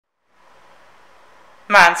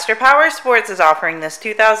Monster Powersports is offering this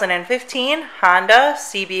 2015 Honda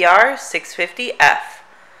CBR 650F.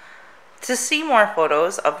 To see more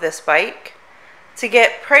photos of this bike, to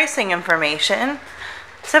get pricing information,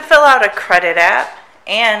 to fill out a credit app,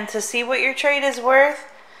 and to see what your trade is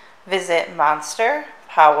worth, visit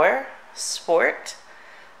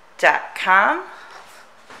monsterpowersport.com.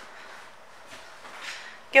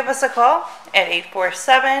 Give us a call at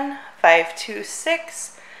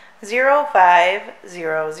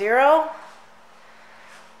 847-526-0500,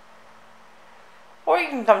 or you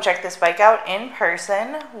can come check this bike out in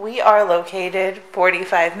person. We are located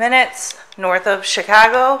 45 minutes north of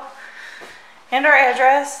Chicago, and our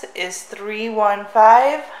address is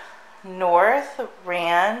 315 North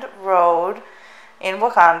Rand Road in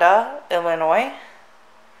Wauconda, Illinois.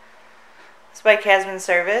 This bike has been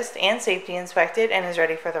serviced and safety inspected and is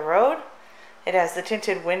ready for the road. It has the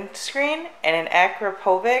tinted windscreen and an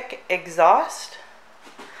Akrapovic exhaust.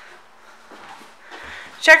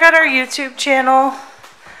 Check out our YouTube channel,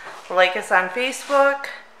 like us on Facebook,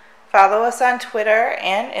 follow us on Twitter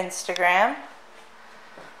and Instagram.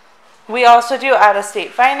 We also do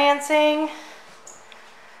out-of-state financing,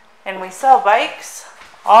 and we sell bikes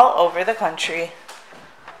all over the country.